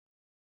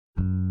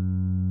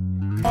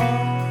My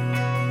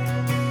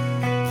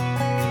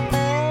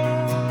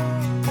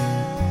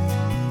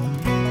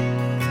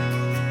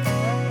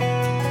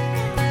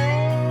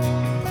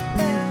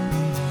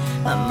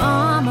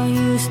mama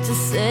used to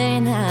say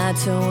not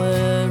to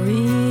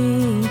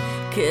worry,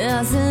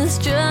 'cause it's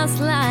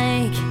just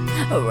like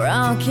a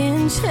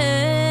rocking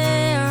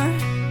chair.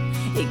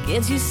 It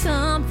gives you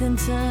something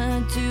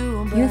to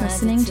do. You're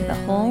listening to the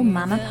Whole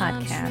Mama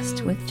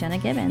Podcast with Jenna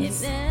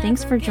Gibbons.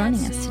 Thanks for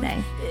joining us today.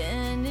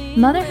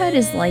 Motherhood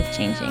is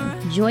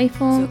life-changing,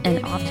 joyful,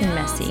 and often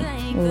messy,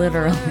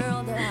 literally.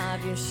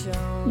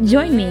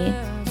 Join me,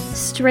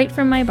 straight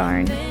from my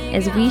barn,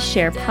 as we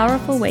share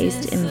powerful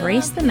ways to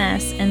embrace the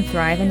mess and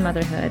thrive in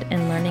motherhood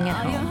and learning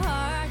at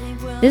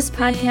home. This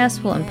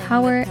podcast will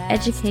empower,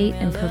 educate,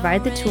 and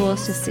provide the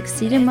tools to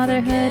succeed in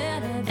motherhood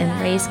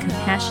and raise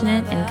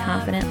compassionate and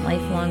confident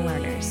lifelong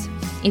learners.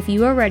 If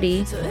you are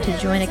ready to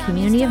join a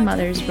community of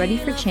mothers ready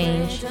for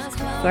change,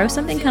 throw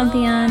something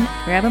comfy on,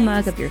 grab a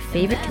mug of your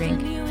favorite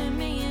drink,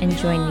 and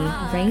join me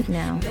right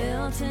now.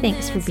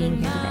 Thanks for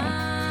being here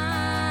today.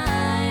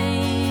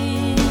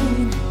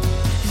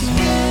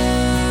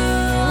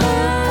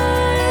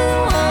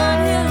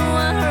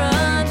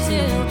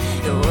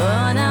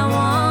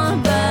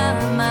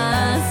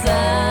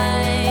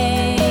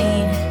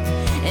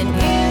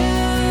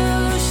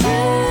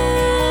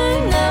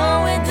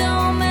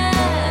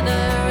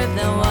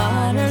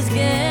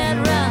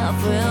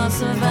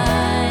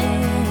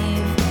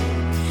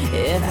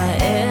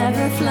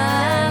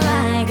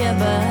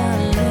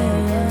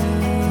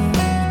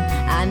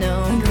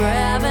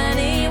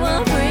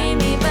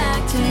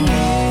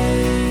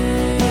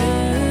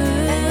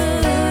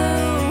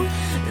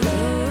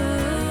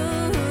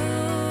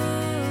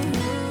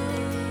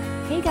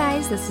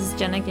 This is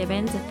Jenna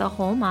Gibbons at The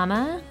Whole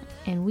Mama,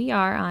 and we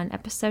are on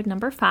episode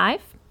number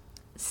 5,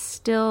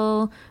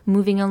 still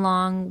moving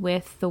along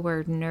with the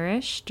word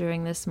nourish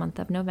during this month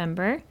of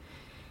November.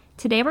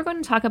 Today we're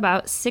going to talk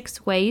about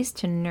 6 ways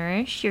to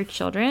nourish your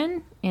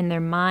children in their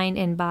mind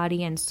and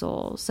body and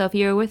soul. So if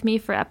you're with me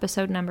for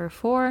episode number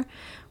 4,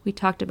 we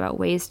talked about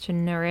ways to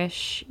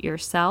nourish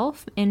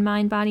yourself in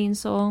mind, body, and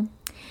soul.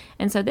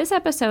 And so this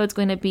episode is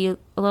going to be a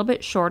little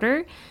bit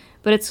shorter,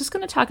 but it's just going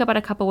to talk about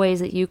a couple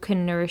ways that you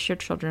can nourish your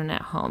children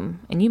at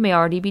home. And you may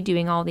already be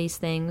doing all these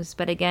things,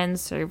 but again,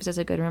 serves as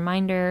a good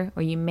reminder,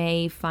 or you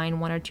may find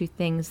 1 or 2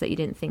 things that you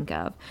didn't think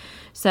of.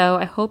 So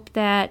I hope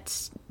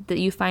that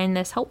you find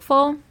this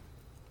helpful.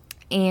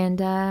 And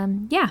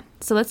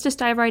so let's just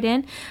dive right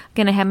in. I'm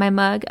going to have my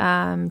mug,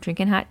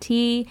 drinking hot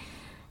tea,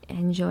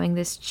 enjoying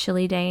this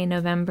chilly day in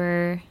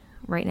November.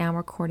 Right now I'm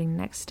recording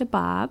next to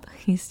Bob.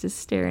 He's just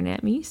staring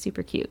at me,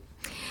 super cute.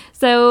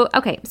 So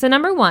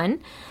number 1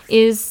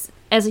 is,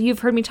 as you've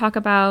heard me talk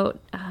about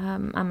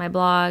on my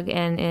blog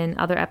and in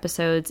other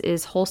episodes,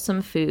 is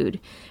wholesome food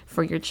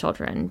for your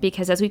children.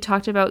 Because as we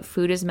talked about,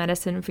 food is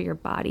medicine for your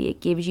body. It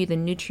gives you the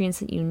nutrients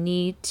that you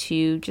need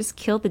to just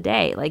kill the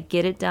day, like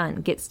get it done,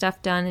 get stuff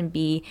done and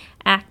be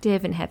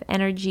active and have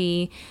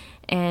energy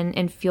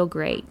and feel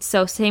great.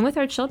 So same with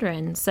our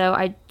children. So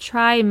I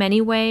try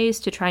many ways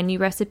to try new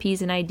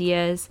recipes and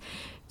ideas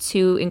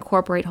to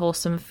incorporate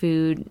wholesome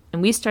food.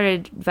 And we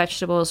started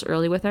vegetables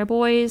early with our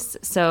boys,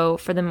 so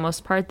for the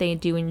most part, they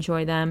do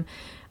enjoy them.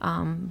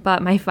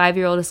 But my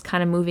 5-year-old is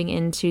kind of moving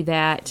into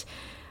that,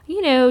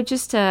 he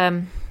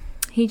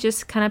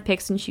just kind of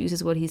picks and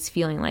chooses what he's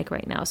feeling like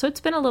right now. So it's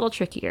been a little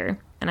trickier,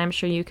 and I'm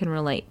sure you can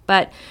relate.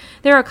 But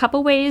there are a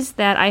couple ways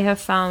that I have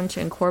found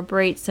to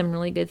incorporate some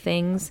really good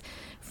things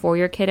for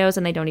your kiddos,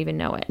 and they don't even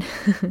know it.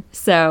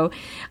 So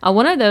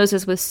one of those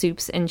is with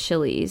soups and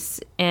chilies.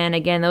 And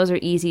again, those are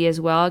easy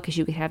as well, because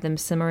you could have them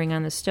simmering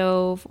on the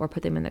stove or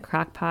put them in the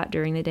crock pot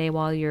during the day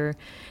while you're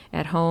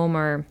at home,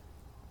 or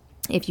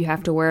if you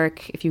have to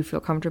work, if you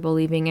feel comfortable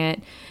leaving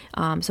it.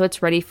 So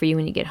it's ready for you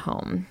when you get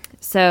home.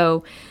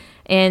 So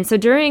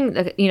during,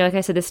 like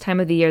I said, this time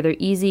of the year, they're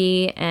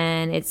easy,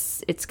 and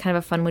it's kind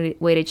of a fun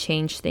way to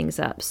change things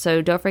up.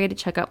 So don't forget to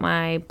check out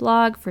my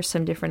blog for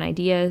some different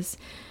ideas.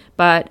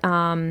 But,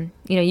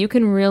 you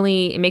can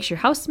really, it makes your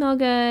house smell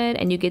good,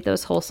 and you get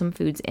those wholesome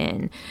foods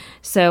in.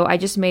 So I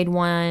just made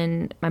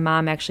one. My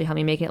mom actually helped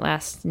me make it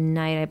last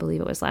night. I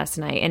believe it was last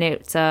night. And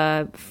it's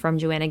from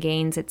Joanna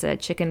Gaines. It's a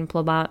chicken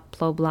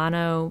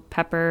poblano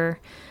pepper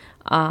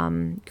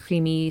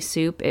creamy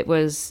soup. It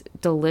was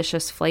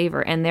delicious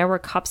flavor. And there were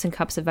cups and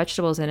cups of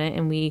vegetables in it,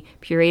 and we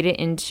pureed it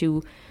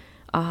into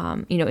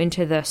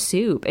the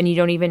soup, and you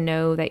don't even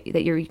know that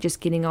you're just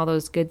getting all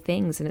those good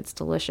things, and it's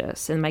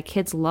delicious. And my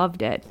kids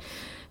loved it.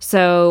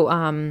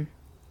 So,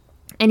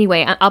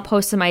 anyway, I'll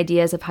post some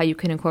ideas of how you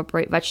can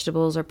incorporate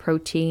vegetables or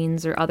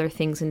proteins or other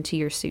things into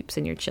your soups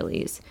and your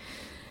chilies.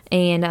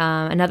 And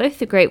another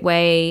great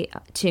way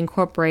to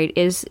incorporate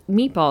is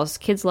meatballs.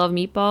 Kids love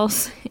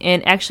meatballs,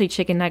 and actually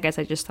chicken nuggets.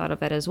 I just thought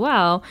of that as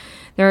well.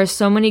 There are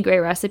so many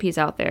great recipes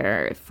out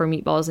there for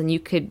meatballs, and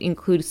you could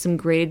include some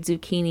grated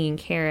zucchini and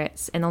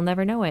carrots, and they'll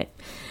never know it.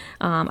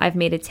 I've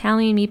made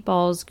Italian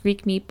meatballs,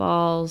 Greek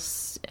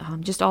meatballs,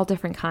 just all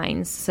different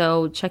kinds.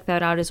 So check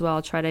that out as well.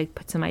 I'll try to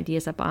put some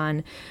ideas up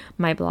on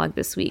my blog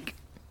this week.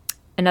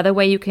 Another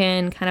way you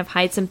can kind of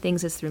hide some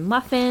things is through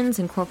muffins,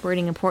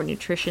 incorporating important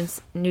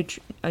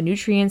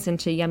nutrients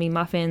into yummy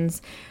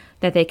muffins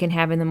that they can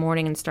have in the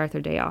morning and start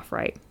their day off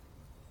right.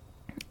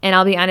 And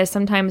I'll be honest,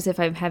 sometimes if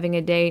I'm having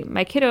a day,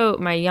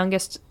 my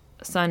youngest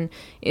son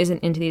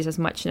isn't into these as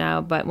much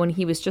now, but when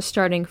he was just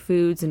starting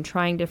foods and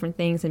trying different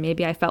things, and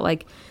maybe I felt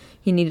like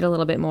he needed a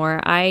little bit more,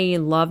 I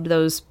loved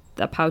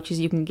the pouches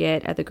you can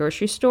get at the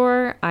grocery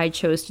store. I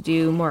chose to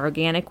do more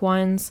organic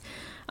ones,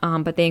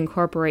 but they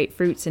incorporate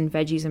fruits and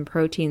veggies and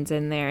proteins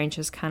in there, and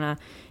just kind of,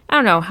 I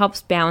don't know,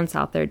 helps balance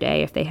out their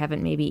day if they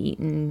haven't maybe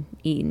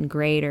eaten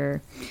great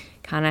or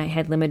kind of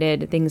had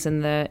limited things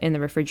in the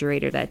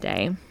refrigerator that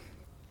day.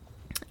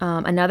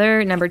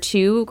 Another, number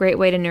 2, great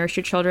way to nourish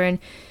your children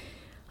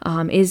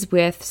is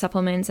with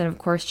supplements, and of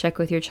course check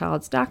with your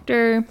child's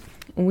doctor.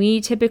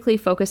 We typically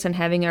focus on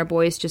having our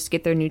boys just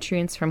get their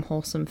nutrients from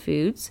wholesome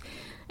foods.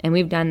 And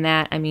we've done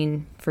that,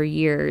 for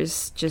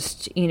years,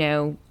 just,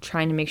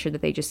 trying to make sure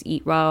that they just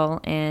eat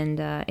well and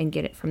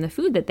get it from the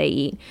food that they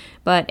eat.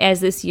 But as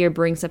this year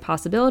brings the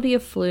possibility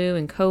of flu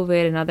and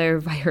COVID and other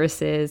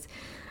viruses,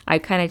 I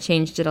kind of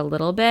changed it a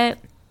little bit.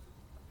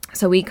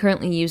 So we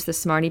currently use the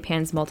Smarty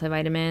Pants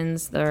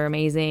multivitamins. They're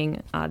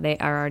amazing. They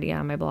are already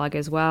on my blog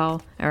as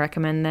well. I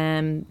recommend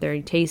them.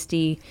 They're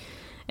tasty.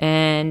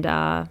 And,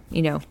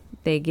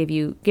 they give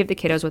the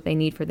kiddos what they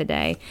need for the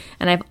day.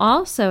 And I've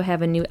also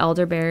have a new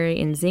elderberry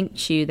and zinc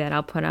chew that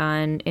I'll put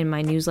on in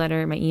my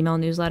newsletter, my email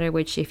newsletter,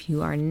 which if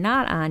you are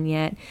not on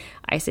yet,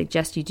 I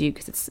suggest you do,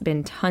 because it's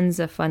been tons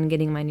of fun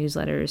getting my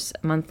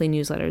monthly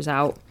newsletters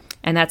out.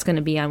 And that's going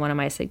to be on one of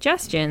my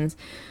suggestions.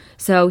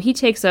 So he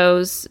takes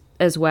those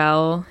as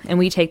well, and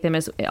we take them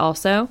as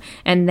also.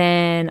 And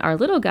then our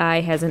little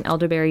guy has an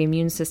elderberry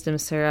immune system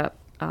syrup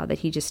that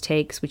he just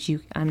takes, which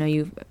I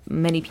know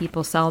many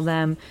people sell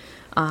them.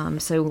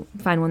 So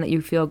find one that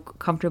you feel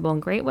comfortable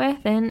and great with,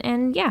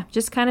 and yeah,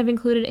 just kind of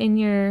include it in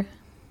your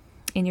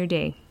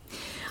day.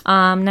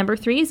 Number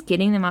 3 is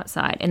getting them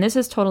outside. And this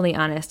is totally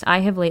honest. I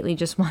have lately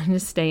just wanted to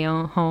stay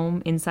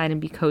home inside and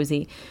be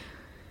cozy.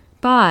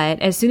 But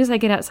as soon as I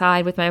get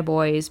outside with my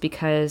boys,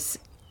 because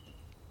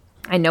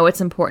I know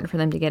it's important for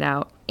them to get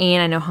out,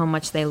 and I know how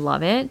much they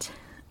love it,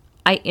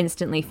 I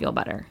instantly feel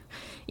better.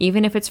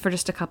 Even if it's for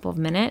just a couple of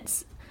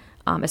minutes,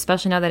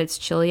 especially now that it's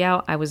chilly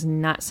out. I was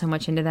not so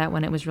much into that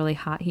when it was really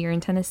hot here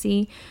in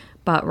Tennessee.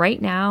 But right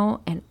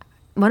now, and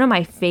one of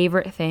my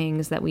favorite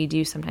things that we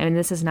do sometimes, and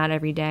this is not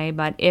every day,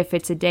 but if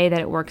it's a day that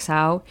it works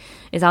out,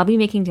 is I'll be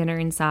making dinner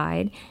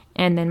inside,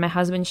 and then my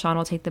husband Sean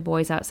will take the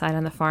boys outside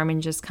on the farm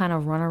and just kind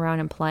of run around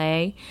and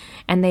play,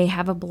 and they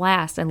have a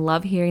blast. I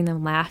love hearing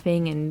them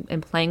laughing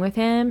and playing with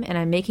him, and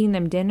I'm making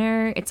them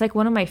dinner. It's like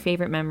one of my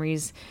favorite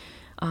memories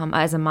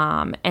as a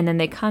mom. And then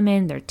they come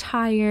in, they're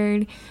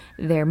tired,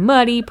 they're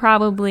muddy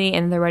probably,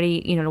 and they're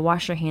ready, to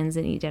wash their hands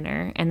and eat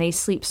dinner, and they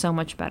sleep so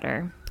much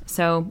better.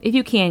 So if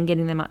you can,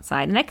 getting them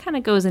outside. And that kind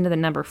of goes into the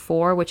number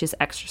 4, which is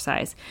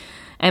exercise.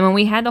 And when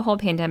we had the whole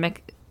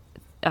pandemic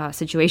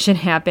situation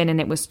happen and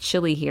it was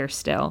chilly here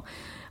still,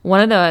 one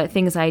of the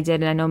things I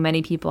did, and I know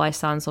many people I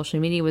saw on social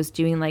media, was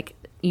doing like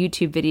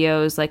YouTube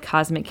videos like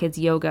Cosmic Kids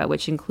Yoga,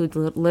 which includes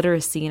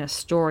literacy in a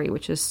story,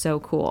 which is so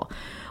cool.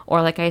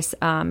 Or like I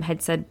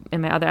had said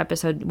in my other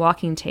episode,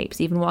 walking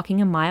tapes, even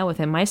walking a mile with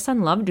him. My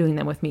son loved doing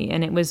them with me.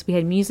 And we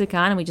had music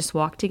on and we just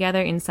walked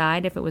together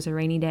inside if it was a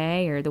rainy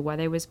day or the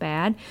weather was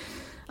bad.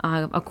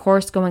 Of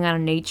course, going on a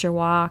nature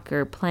walk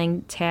or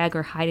playing tag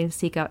or hide and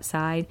seek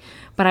outside.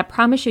 But I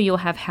promise you'll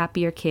have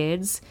happier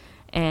kids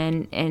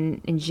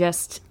and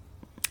just,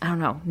 I don't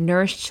know,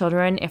 nourish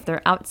children if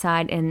they're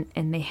outside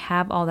and they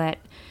have all that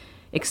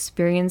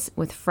experience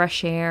with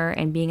fresh air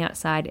and being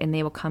outside, and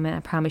they will come in. I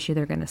promise you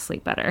they're going to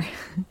sleep better.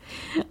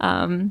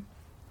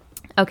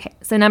 Okay,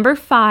 so number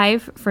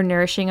 5 for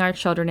nourishing our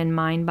children in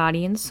mind,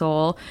 body, and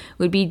soul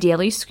would be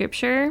daily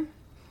scripture.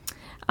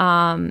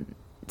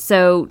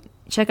 So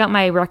check out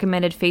my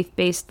recommended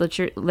faith-based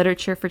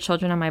literature for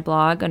children on my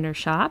blog under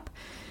shop.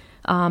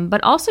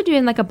 But also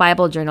doing like a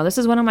Bible journal. This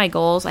is one of my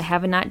goals. I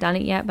have not done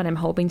it yet, but I'm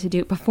hoping to do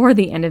it before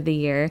the end of the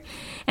year.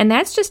 And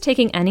that's just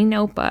taking any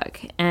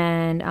notebook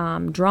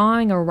and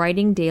drawing or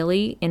writing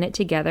daily in it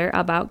together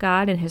about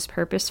God and His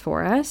purpose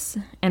for us,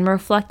 and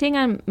reflecting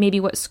on maybe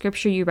what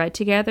scripture you read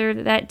together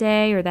that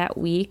day or that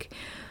week,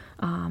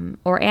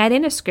 or add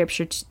in a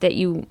scripture that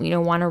you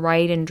want to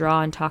write and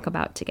draw and talk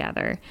about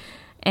together.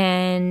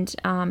 And,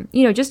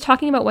 just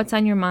talking about what's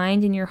on your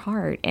mind and your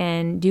heart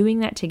and doing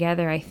that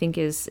together, I think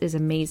is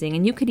amazing.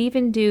 And you could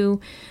even do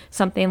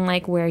something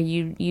like where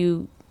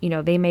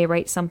they may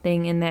write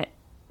something in that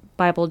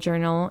Bible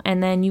journal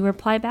and then you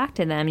reply back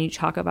to them and you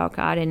talk about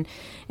God and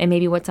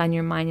maybe what's on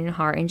your mind and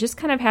heart, and just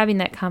kind of having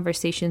that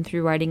conversation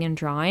through writing and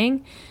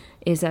drawing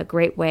is a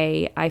great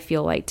way, I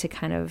feel like, to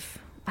kind of,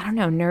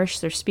 nourish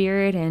their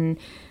spirit and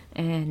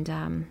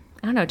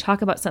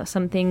talk about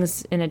some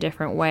things in a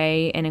different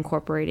way and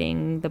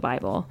incorporating the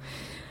Bible.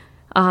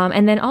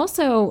 And then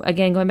also,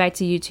 again, going back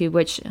to YouTube,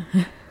 which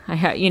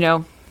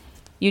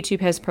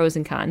YouTube has pros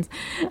and cons.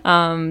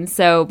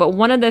 But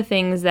one of the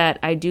things that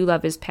I do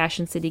love is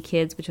Passion City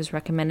Kids, which was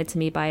recommended to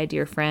me by a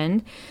dear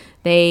friend.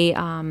 They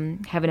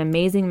have an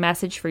amazing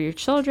message for your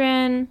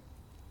children.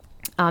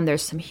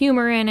 There's some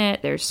humor in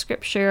it. There's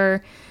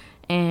scripture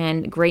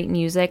and great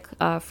music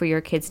for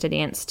your kids to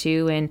dance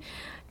to. And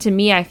to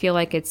me, I feel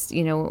like it's,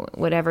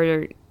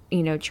 whatever,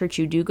 church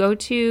you do go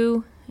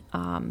to,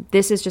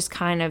 this is just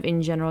kind of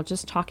in general,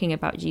 just talking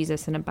about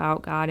Jesus and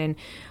about God, and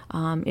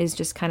is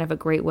just kind of a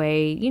great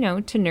way,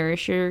 to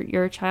nourish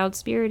your child's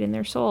spirit and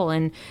their soul,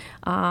 and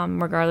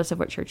regardless of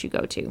what church you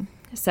go to.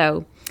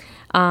 So,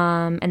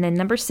 and then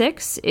number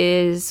 6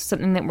 is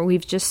something that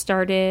we've just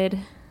started,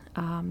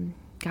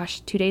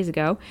 2 days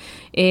ago,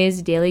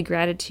 is daily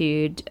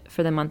gratitude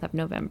for the month of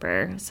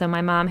November. So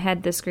my mom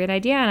had this great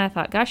idea, and I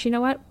thought, gosh, you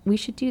know what? We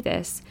should do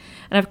this.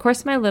 And of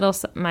course, my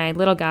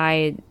little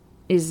guy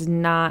is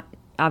not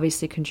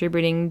obviously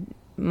contributing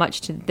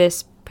much to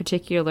this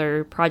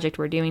particular project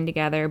we're doing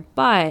together,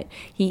 but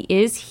he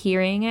is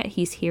hearing it.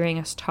 He's hearing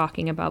us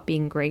talking about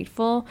being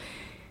grateful.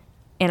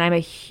 And I'm a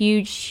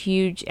huge,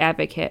 huge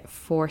advocate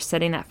for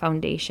setting that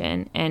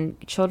foundation. And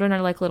children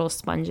are like little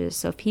sponges.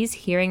 So if he's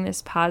hearing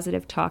this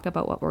positive talk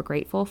about what we're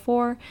grateful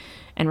for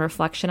and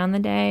reflection on the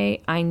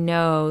day, I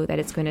know that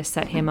it's going to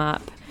set him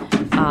up.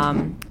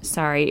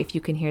 Sorry if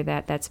you can hear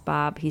that. That's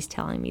Bob. He's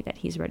telling me that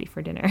he's ready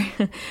for dinner.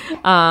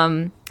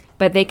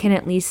 But they can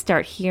at least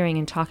start hearing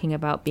and talking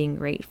about being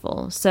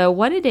grateful. So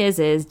what it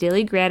is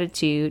daily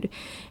gratitude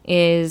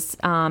is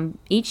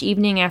each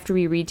evening after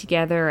we read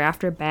together, or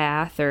after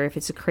bath, or if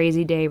it's a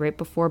crazy day right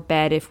before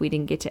bed, if we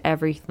didn't get to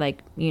every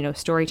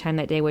story time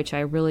that day, which I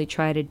really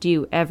try to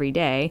do every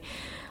day,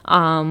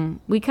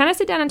 we kind of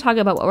sit down and talk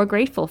about what we're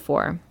grateful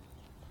for.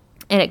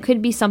 And it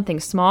could be something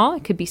small,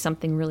 it could be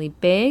something really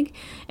big,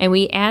 and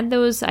we add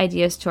those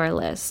ideas to our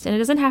list. And it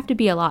doesn't have to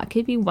be a lot. It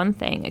could be one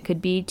thing, it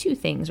could be 2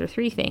 things or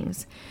 3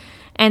 things.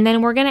 And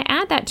then we're going to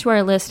add that to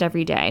our list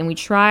every day. And we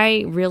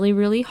try really,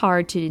 really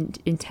hard to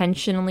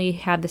intentionally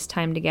have this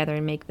time together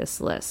and make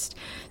this list.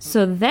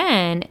 So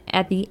then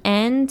at the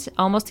end,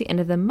 almost the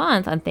end of the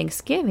month on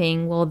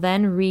Thanksgiving, we'll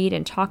then read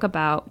and talk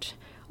about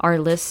our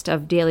list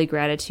of daily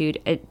gratitude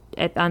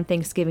on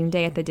Thanksgiving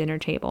Day at the dinner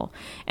table.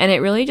 And it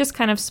really just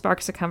kind of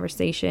sparks a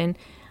conversation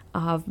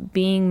of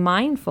being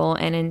mindful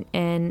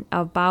and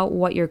about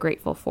what you're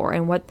grateful for,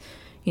 and what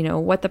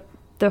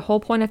the whole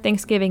point of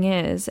Thanksgiving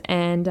is.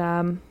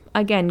 And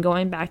again,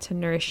 going back to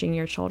nourishing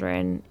your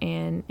children,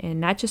 and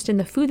not just in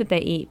the food that they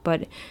eat,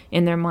 but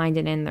in their mind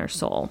and in their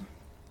soul.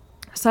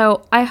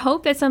 So I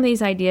hope that some of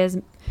these ideas,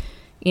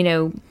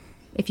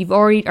 if you've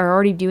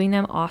already doing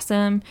them,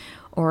 awesome.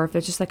 Or if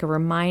it's just like a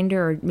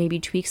reminder, or maybe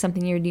tweak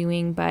something you're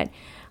doing. But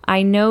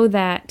I know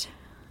that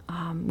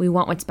we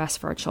want what's best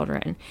for our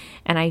children.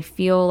 And I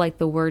feel like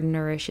the word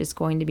nourish is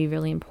going to be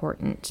really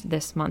important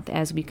this month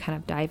as we kind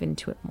of dive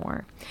into it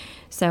more.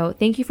 So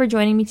thank you for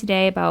joining me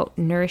today about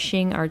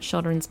nourishing our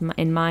children's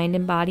in mind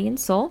and body and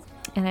soul.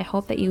 And I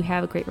hope that you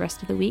have a great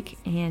rest of the week,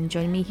 and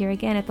join me here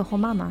again at the Whole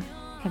Mama.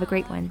 Have a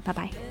great one.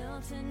 Bye-bye.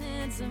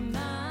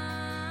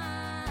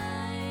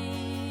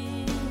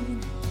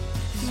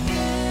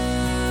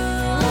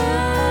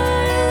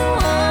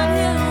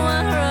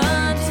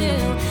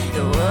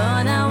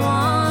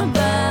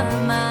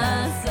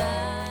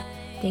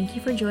 Thank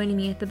you for joining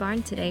me at the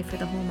barn today for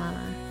the Whole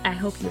Mama. I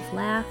hope you've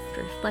laughed,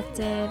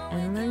 reflected,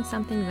 and learned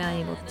something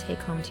valuable to take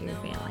home to your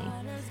family.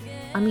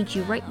 I'll meet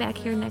you right back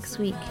here next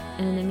week,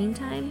 and in the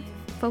meantime,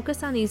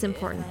 focus on these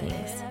important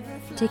things.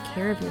 Take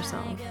care of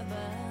yourself.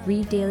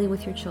 Read daily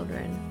with your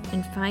children,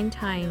 and find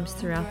times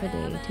throughout the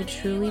day to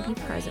truly be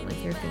present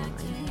with your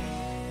family.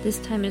 This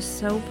time is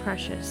so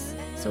precious,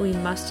 so we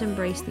must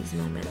embrace these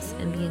moments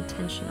and be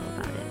intentional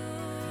about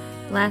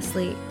it.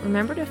 Lastly,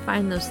 remember to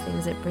find those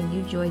things that bring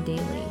you joy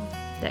daily.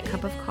 That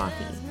cup of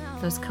coffee,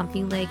 those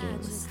comfy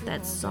leggings,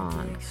 that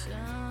song,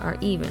 or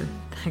even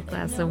that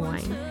glass of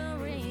wine.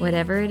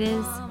 Whatever it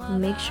is,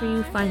 make sure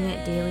you find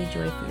that daily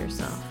joy for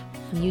yourself.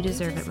 You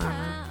deserve it,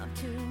 Mama.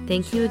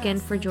 Thank you again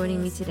for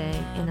joining me today,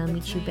 and I'll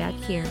meet you back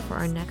here for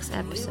our next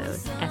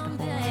episode at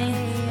the Whole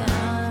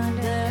Mama.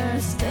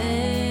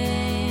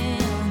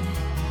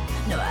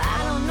 No,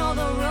 I don't know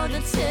the road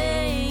to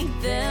take.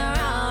 There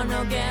are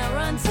no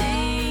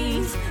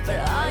guarantees, but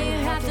all you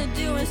have to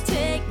do is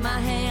take my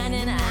hand